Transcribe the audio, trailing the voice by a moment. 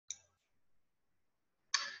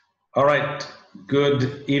All right,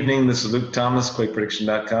 good evening. This is Luke Thomas,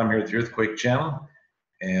 QuakePrediction.com, here at the Earthquake Channel,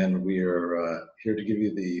 and we are here to give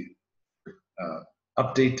you the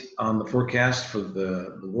update on the forecast for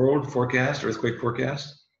the world forecast, earthquake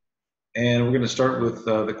forecast. And we're going to start with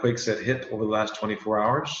the quakes that hit over the last 24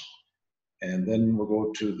 hours, and then we'll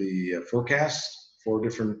go to the forecast for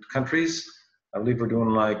different countries. I believe we're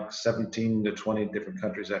doing like 17 to 20 different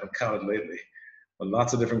countries. I haven't counted lately, but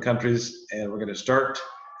lots of different countries, and we're going to start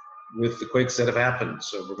with the quakes that have happened.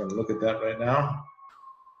 So we're going to look at that right now.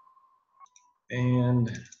 And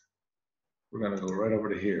we're going to go right over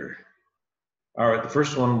to here. All right, the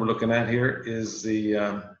first one we're looking at here is the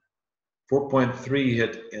 4.3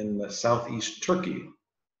 hit in the southeast Turkey.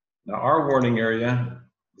 Now our warning area,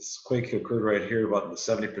 this quake occurred right here, about the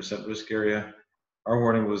 70% risk area. Our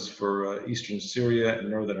warning was for eastern Syria and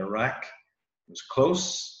northern Iraq. It was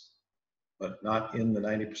close, but not in the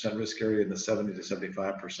 90% risk area, in the 70 to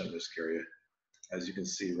 75% risk area. As you can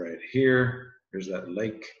see right here, there's that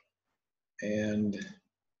lake, and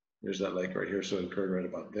there's that lake right here, so it occurred right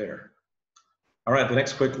about there. All right, the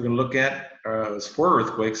next quake we're going to look at was 4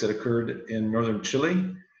 earthquakes that occurred in northern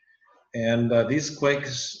Chile, and these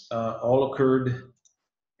quakes all occurred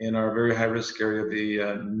in our very high risk area,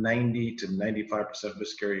 the 90 to 95%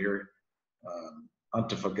 risk area here,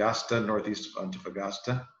 Antofagasta, northeast of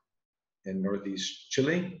Antofagasta, in northeast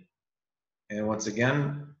Chile. And once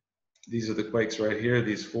again, these are the quakes right here,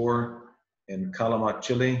 these 4 in Calama,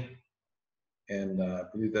 Chile, and I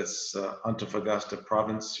believe that's Antofagasta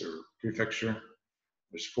province or prefecture.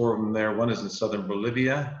 There's 4 of them there. One is in southern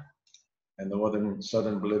Bolivia, and the one in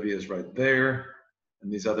southern Bolivia is right there,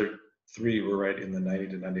 and these other 3 were right in the 90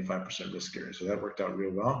 to 95% risk area, so that worked out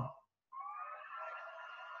real well.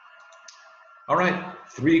 All right,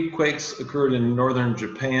 3 quakes occurred in northern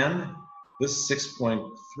Japan. This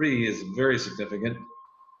 6.3 is very significant,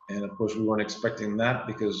 and of course we weren't expecting that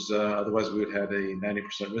because otherwise we would have had a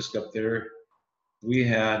 90% risk up there. We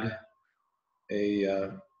had a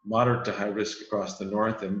moderate to high risk across the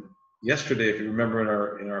north, and yesterday, if you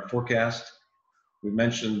remember in our forecast, we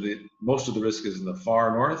mentioned that most of the risk is in the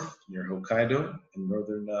far north, near Hokkaido in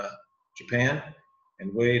northern Japan,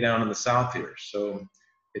 and way down in the south here. So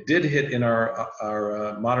it did hit in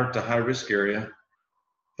our moderate to high risk area,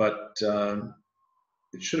 but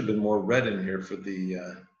it should have been more red in here for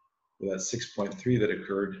that 6.3 that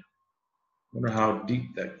occurred. I wonder how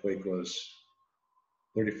deep that quake was.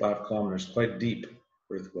 35 kilometers, quite deep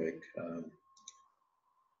earthquake.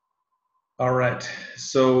 All right,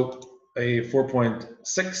 so a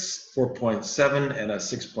 4.6, 4.7, and a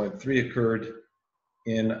 6.3 occurred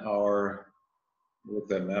in our, look at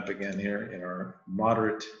that map again here, in our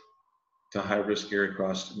moderate to high risk area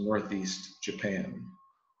across northeast Japan.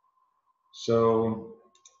 So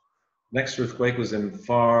next earthquake was in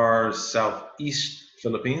far southeast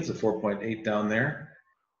Philippines, a 4.8 down there.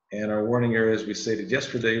 And our warning area, as we stated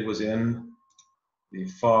yesterday, was in the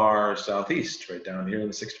far southeast, right down here in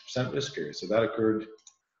the 60% risk area. So that occurred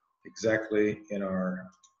exactly in our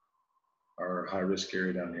high risk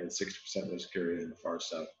area down here, the 60% risk area in the far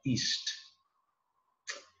southeast.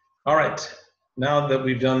 All right, now that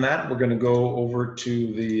we've done that, we're going to go over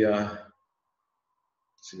to the,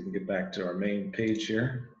 see if we can get back to our main page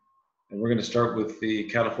here. And we're going to start with the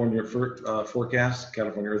California forecast,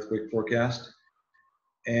 California earthquake forecast.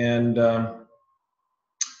 And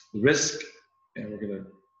risk, and we're going to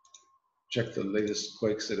check the latest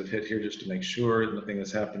quakes that have hit here just to make sure nothing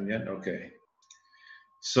has happened yet. Okay.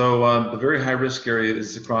 So the very high risk area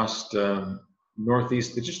is across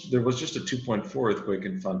northeast. There was just a 2.4 earthquake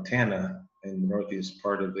in Fontana in the northeast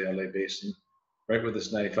part of the LA basin, right where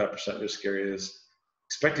this 95% risk area is.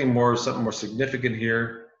 Expecting something more significant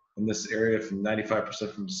here in this area, from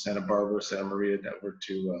 95% from Santa Barbara, Santa Maria, over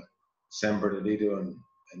to San Bernardino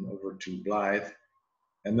and over to Blythe.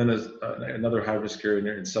 And then there's another high risk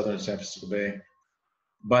area in southern San Francisco Bay.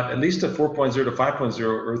 But at least a 4.0 to 5.0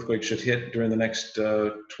 earthquake should hit during the next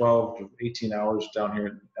 12 to 18 hours down here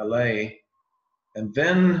in LA. And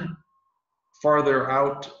then farther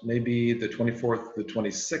out, maybe the 24th to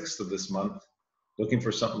 26th of this month, looking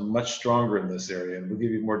for something much stronger in this area. And we'll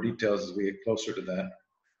give you more details as we get closer to that.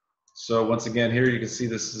 So once again, here you can see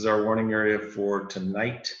this is our warning area for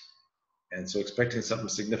tonight. And so expecting something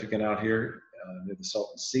significant out here near the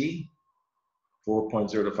Salton Sea,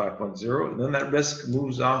 4.0 to 5.0. And then that risk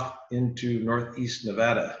moves off into northeast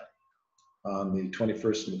Nevada on the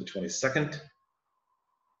 21st and the 22nd.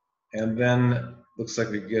 And then looks like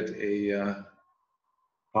we get a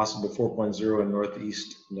possible 4.0 in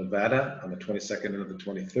northeast Nevada on the 22nd and the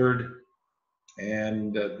 23rd.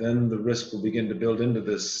 And then the risk will begin to build into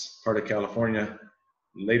this part of California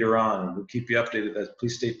later on. We'll keep you updated.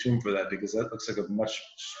 Please stay tuned for that, because that looks like a much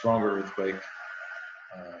stronger earthquake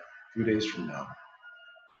a few days from now.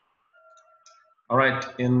 All right,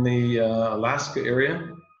 in the Alaska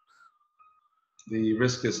area, the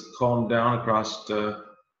risk has calmed down across the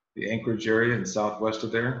Anchorage area and southwest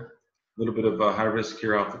of there. A little bit of a high risk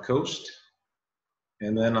here off the coast.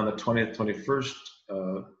 And then on the 20th,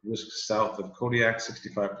 21st, risk south of Kodiak,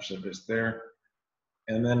 65% risk there.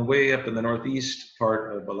 And then way up in the northeast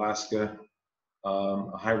part of Alaska,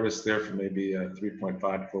 a high risk there for maybe 3.5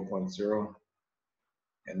 to 4.0.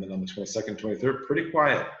 And then on the 22nd, 23rd, pretty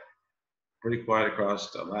quiet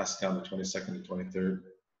across Alaska on the 22nd to 23rd.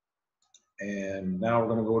 And now we're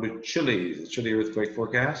going to go to Chile, the Chile earthquake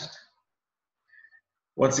forecast.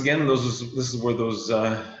 Once again, this is where those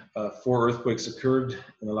 4 earthquakes occurred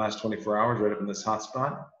in the last 24 hours, right up in this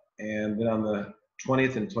hotspot. And then on the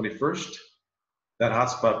 20th and 21st, that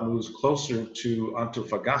hotspot moves closer to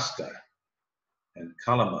Antofagasta and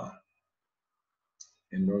Calama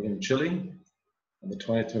in northern Chile on the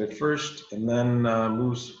 20th, 21st, and then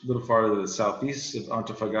moves a little farther to the southeast of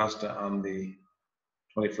Antofagasta on the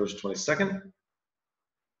 21st, 22nd.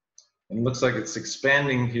 And it looks like it's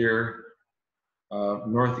expanding here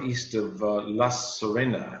northeast of La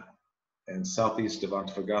Serena and southeast of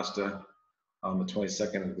Antofagasta on the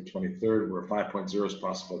 22nd and the 23rd, where 5.0 is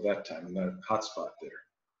possible at that time in that hotspot there.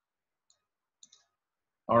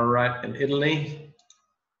 All right, in Italy,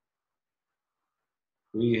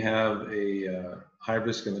 we have a high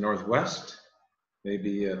risk in the northwest,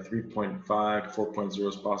 maybe 3.5 to 4.0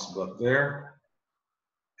 is possible up there.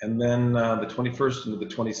 And then the 21st and the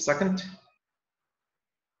 22nd,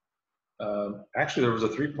 actually there was a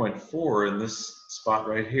 3.4 in this spot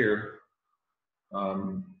right here,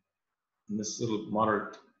 in this little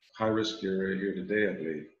moderate high risk area here today, I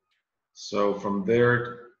believe. So from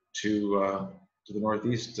there to the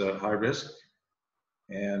northeast, high risk,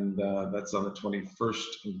 and that's on the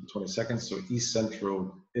 21st and the 22nd, so east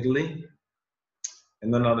central Italy.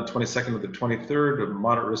 And then on the 22nd to the 23rd, a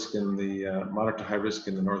moderate risk in the moderate to high risk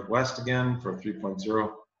in the northwest again for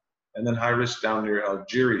 3.0, and then high risk down near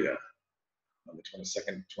Algeria on the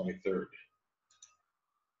 22nd to 23rd.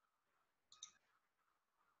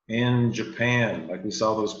 In Japan, like we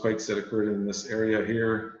saw those quakes that occurred in this area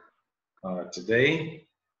here today.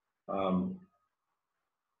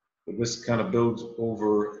 The risk kind of builds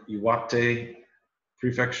over Iwate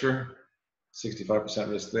Prefecture,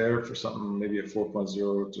 65% risk there for something maybe a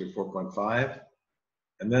 4.0 to 4.5.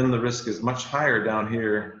 And then the risk is much higher down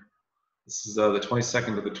here. This is the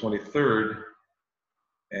 22nd to the 23rd,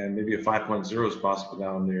 and maybe a 5.0 is possible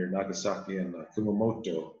down near Nagasaki and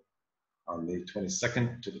Kumamoto on the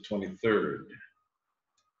 22nd to the 23rd.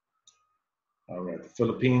 All right, the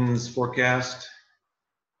Philippines forecast.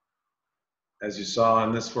 As you saw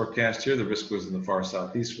in this forecast here, the risk was in the far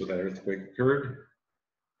southeast where that earthquake occurred.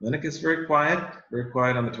 Then it gets very quiet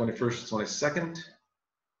on the 21st to 22nd.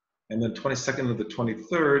 And then 22nd to the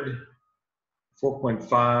 23rd,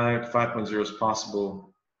 4.5 to 5.0 is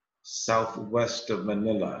possible southwest of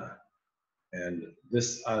Manila. And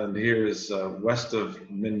this island here is west of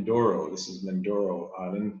Mindoro. This is Mindoro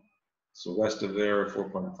Island. So west of there,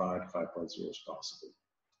 4.5 to 5.0 is possible.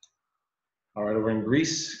 All right, over in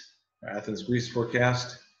Greece, Athens, Greece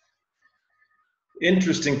forecast.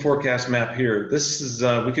 Interesting forecast map here. This is,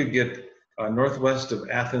 we could get northwest of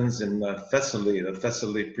Athens in Thessaly, the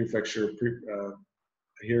Thessaly prefecture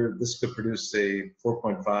here. This could produce a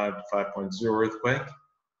 4.5 to 5.0 earthquake.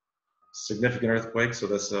 Significant earthquake, so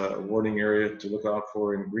that's a warning area to look out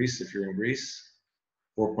for in Greece if you're in Greece.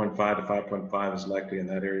 4.5 to 5.5 is likely in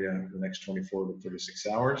that area in the next 24 to 36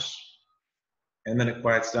 hours. And then it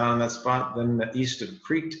quiets down in that spot. Then east of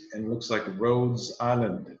Crete, and it looks like Rhodes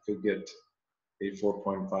Island, it could get a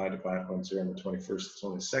 4.5 to 5.0 on the 21st to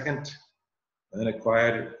 22nd. And then it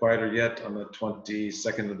quieter yet on the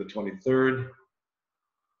 22nd to the 23rd.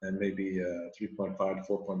 And maybe 3.5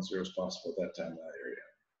 to 4.0 is possible at that time in that area.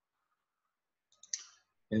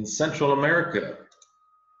 In Central America,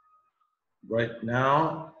 right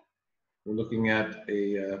now, we're looking at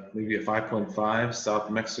maybe a 5.5 South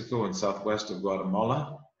Mexico and southwest of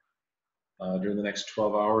Guatemala during the next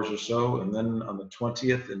 12 hours or so. And then on the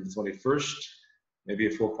 20th and the 21st, maybe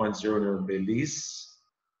a 4.0 near Belize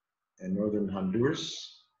and northern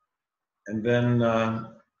Honduras. And then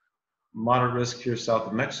moderate risk here south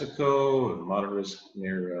of Mexico, and moderate risk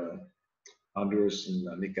near Honduras and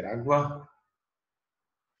Nicaragua.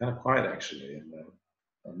 Kind of quiet actually. And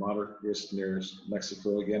a moderate risk near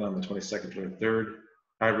Mexico again on the 22nd, 23rd.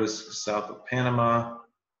 High risk south of Panama,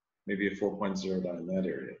 maybe a 4.0 down in that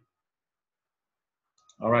area.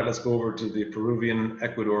 All right, let's go over to the Peruvian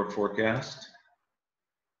Ecuador forecast.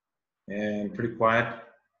 And pretty quiet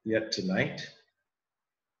yet tonight.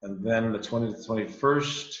 And then the 20th to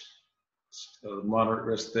 21st, moderate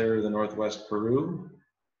risk there in the northwest Peru.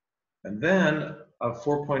 And then a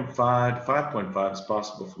 4.5 to 5.5 is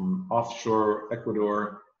possible from offshore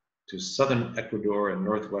Ecuador to southern Ecuador and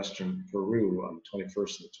northwestern Peru on the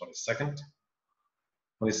 21st and the 22nd.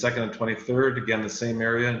 22nd and 23rd, again, the same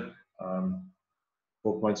area.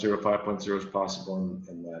 4.0, 5.0 is possible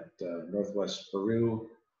in that northwest Peru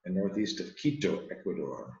and northeast of Quito,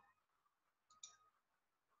 Ecuador.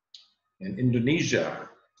 And Indonesia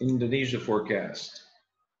forecast.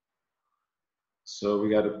 So we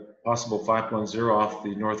got a possible 5.0 off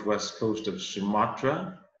the northwest coast of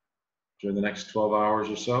Sumatra during the next 12 hours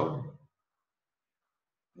or so.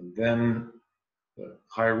 And then the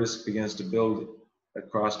high risk begins to build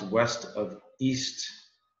across the west of east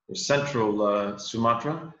or central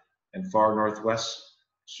Sumatra and far northwest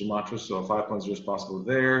Sumatra. So a 5.0 is possible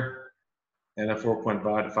there. And a 4.5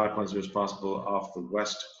 to 5.0 is possible off the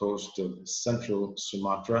west coast of central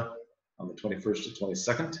Sumatra on the 21st to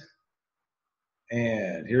 22nd.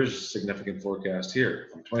 And here's a significant forecast here.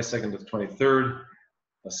 On the 22nd to the 23rd,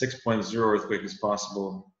 a 6.0 earthquake is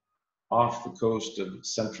possible off the coast of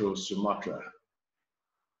central Sumatra.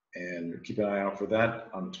 And keep an eye out for that.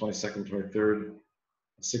 On the 22nd, 23rd,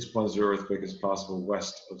 a 6.0 earthquake is possible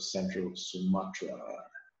west of central Sumatra.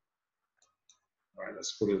 All right,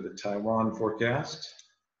 let's go to the Taiwan forecast.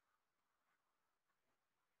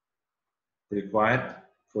 Pretty quiet,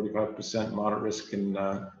 45% moderate risk in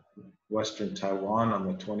western Taiwan on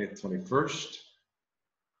the 20th, 21st.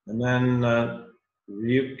 And then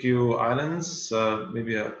Ryukyu Islands,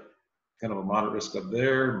 maybe a kind of a moderate risk up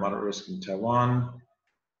there, moderate risk in Taiwan,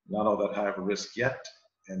 not all that high of a risk yet.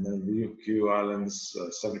 And then Ryukyu Islands,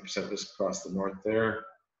 70% risk across the north there,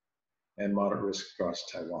 and moderate risk across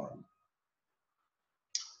Taiwan.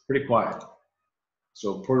 Pretty quiet.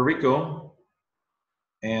 So Puerto Rico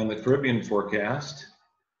and the Caribbean forecast,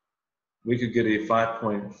 we could get a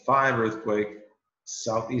 5.5 earthquake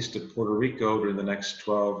southeast of Puerto Rico during the next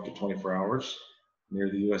 12 to 24 hours near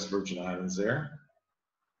the U.S. Virgin Islands there.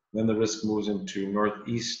 Then the risk moves into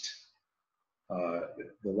northeast, the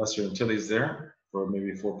Lesser Antilles there, for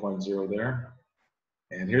maybe 4.0 there.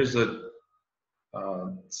 And here's a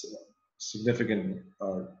significant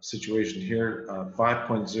situation here.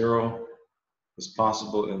 5.0 is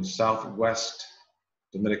possible in southwest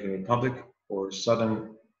Dominican Republic or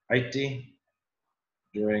southern Haiti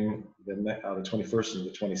during the 21st and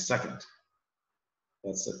the 22nd.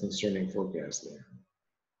 That's a concerning forecast there.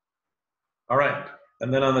 All right,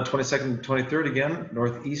 and then on the 22nd and 23rd again,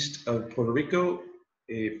 northeast of Puerto Rico,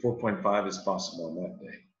 a 4.5 is possible on that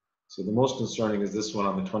day. So the most concerning is this one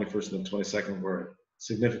on the 21st and the 22nd, where a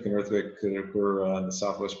significant earthquake could occur in the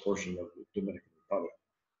southwest portion of the Dominican Republic.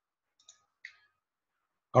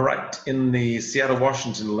 All right, in the Seattle,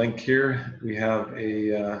 Washington link here, we have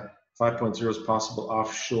a 5.0 is possible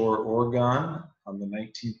offshore Oregon on the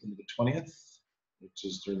 19th and the 20th, which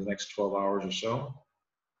is during the next 12 hours or so.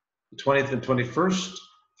 The 20th and 21st,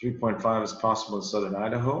 3.5 is possible in southern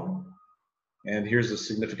Idaho. And here's a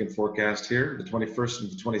significant forecast here. The 21st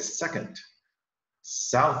and the 22nd,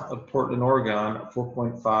 south of Portland, Oregon,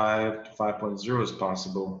 4.5 to 5.0 is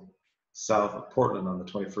possible south of Portland on the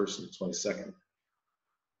 21st and the 22nd.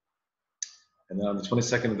 And then on the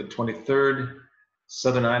 22nd and the 23rd,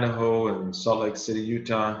 southern Idaho and Salt Lake City,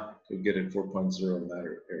 Utah, could get a 4.0 in that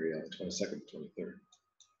area on the 22nd and 23rd.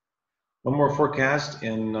 One more forecast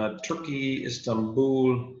in Turkey,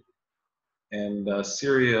 Istanbul, and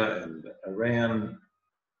Syria and Iran,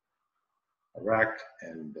 Iraq,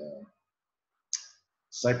 and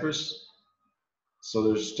Cyprus. So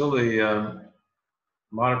there's still a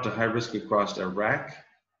moderate to high risk across Iraq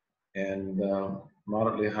and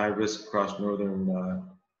moderately high risk across northern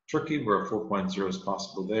Turkey, where a 4.0 is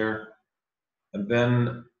possible there. And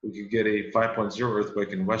then we could get a 5.0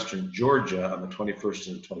 earthquake in western Georgia on the 21st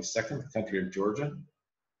and the 22nd, the country of Georgia.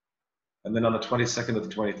 And then on the 22nd to the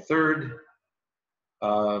 23rd,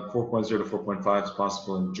 4.0 to 4.5 is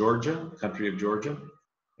possible in Georgia, the country of Georgia.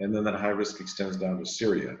 And then that high risk extends down to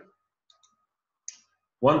Syria.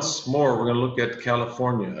 Once more, we're going to look at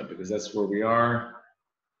California because that's where we are.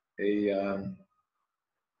 A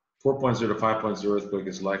 4.0 to 5.0 earthquake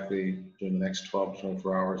is likely during the next 12 to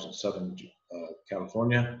 24 hours in southern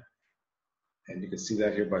California. And you can see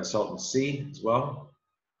that here by Salton Sea as well.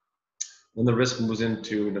 Then the risk moves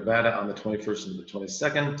into Nevada on the 21st and the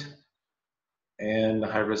 22nd. And the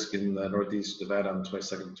high risk in the northeast Nevada on the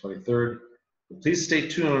 22nd and 23rd. But please stay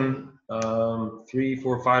tuned 3,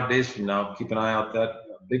 4, 5 days from now. Keep an eye out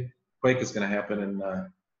big quake is going to happen in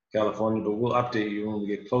California, but we'll update you when we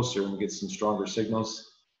get closer and we get some stronger signals.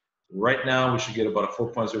 Right now, we should get about a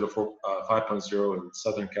 4.0 to 5.0 in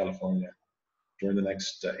Southern California during the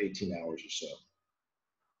next 18 hours or so.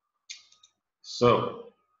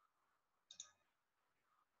 So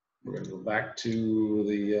we're going to go back to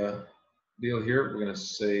the deal here. We're going to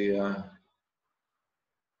say,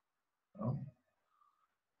 oh,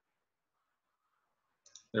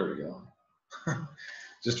 there we go.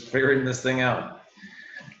 Just figuring this thing out.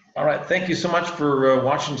 All right, thank you so much for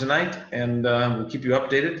watching tonight, and we'll keep you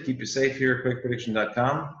updated, keep you safe here at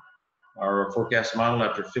quakeprediction.com. Our forecast model,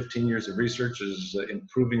 after 15 years of research, is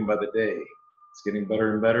improving by the day. It's getting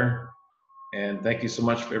better and better. And thank you so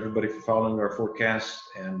much for everybody for following our forecast,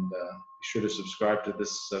 and be sure to subscribe to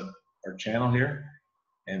this our channel here,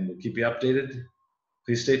 and we'll keep you updated.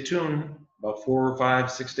 Please stay tuned. About 4 or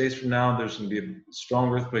 5, 6 days from now, there's going to be a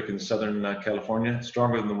strong earthquake in Southern California,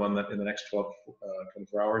 stronger than the one that in the next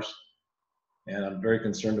 24 hours. And I'm very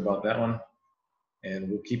concerned about that one. And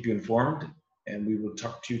we'll keep you informed. And we will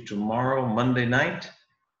talk to you tomorrow, Monday night,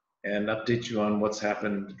 and update you on what's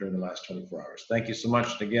happened during the last 24 hours. Thank you so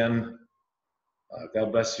much. And again,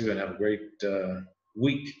 God bless you and have a great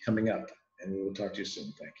week coming up. And we will talk to you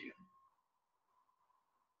soon. Thank you.